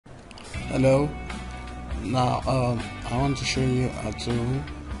Hello. Now I want to show you how to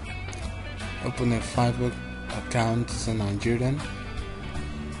open a Fiverr account as a Nigerian.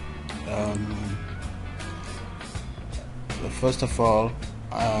 So first of all,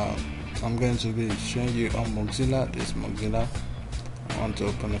 I'm going to be showing you on Mozilla. This Mozilla. I want to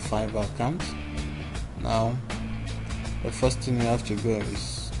open a Fiverr account. Now the first thing you have to go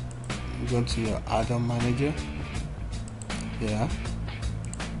is go to your add-on manager. Yeah.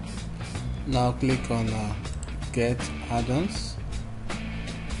 Now click on get add-ons.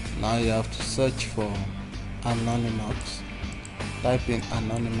 Now you have to search for Anonymous. Type in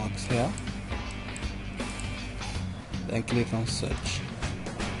Anonymous here, then click on search.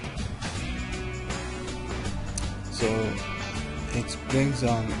 So it brings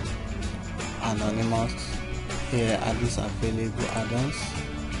on Anonymous. Here are these available add-ons,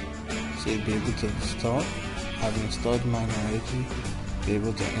 so you'll be able to install. I've installed mine already. Be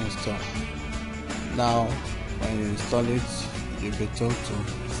able to install. Now when you install it, you'll be told to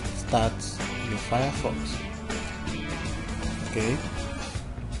start your Firefox. Okay,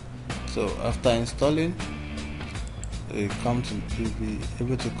 so after installing, you'll be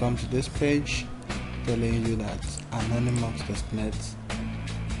able to come to this page telling you that anonymous.net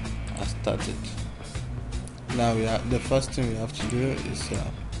has started. Now the first thing we have to do is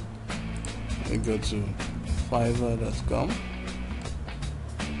we go to fiverr.com.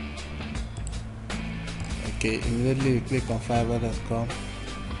 Okay, immediately you click on fiverr.com,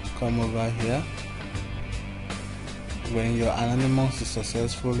 come over here. When your Anonymous is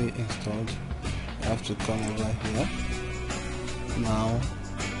successfully installed, you have to come over here. Now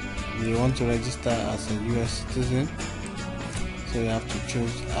you want to register as a US citizen, so you have to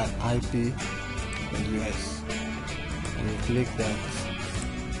choose an IP in US, and you click that.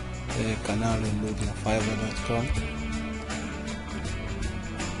 Then you can now reload your fiverr.com.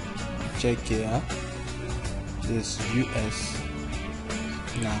 Check here, this US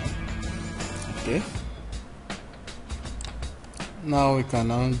now. Okay, now we can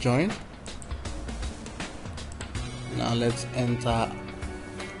now join. Now let's enter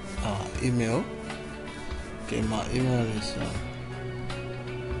our email. Okay, my email is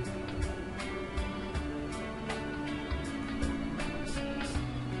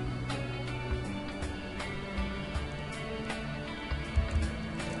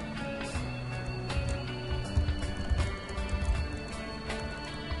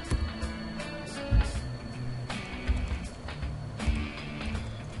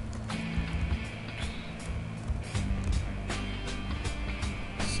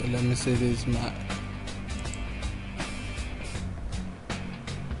so let me say this is my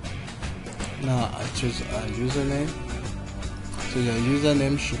now I choose a username. So your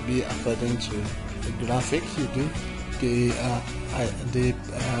username should be according to the graphic you do,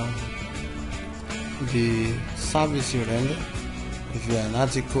 the service you render. If you're an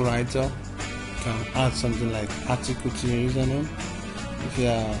article writer, you can add something like article to your username. If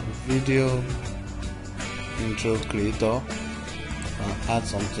you're a video intro creator, add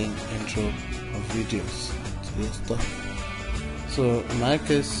something intro of videos to your stuff. So in my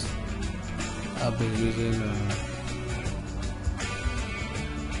case, I've been using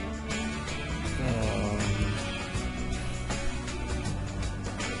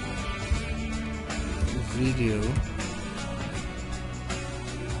video.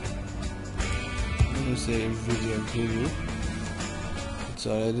 Let me say video preview. It's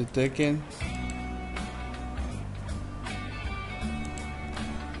already taken.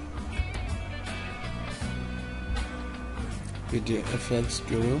 Video effects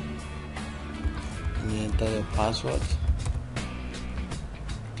guru, and you enter your password.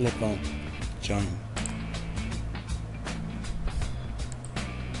 Click on join.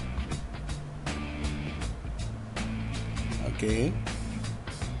 Okay,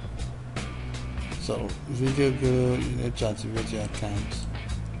 so video guru, you need to activate your account.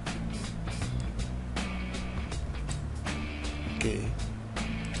 Okay,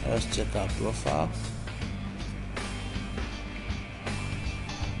 let's check our profile.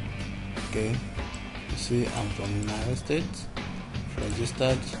 Okay, you see I'm from United States,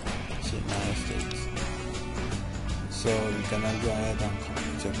 registered to United States. So you can now go ahead and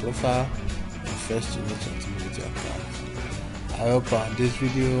complete your profile, but first you need to activate your account. I hope this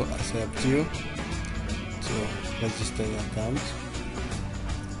video has helped you to register your account.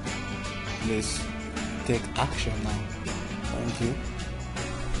 Please take action now. Thank you.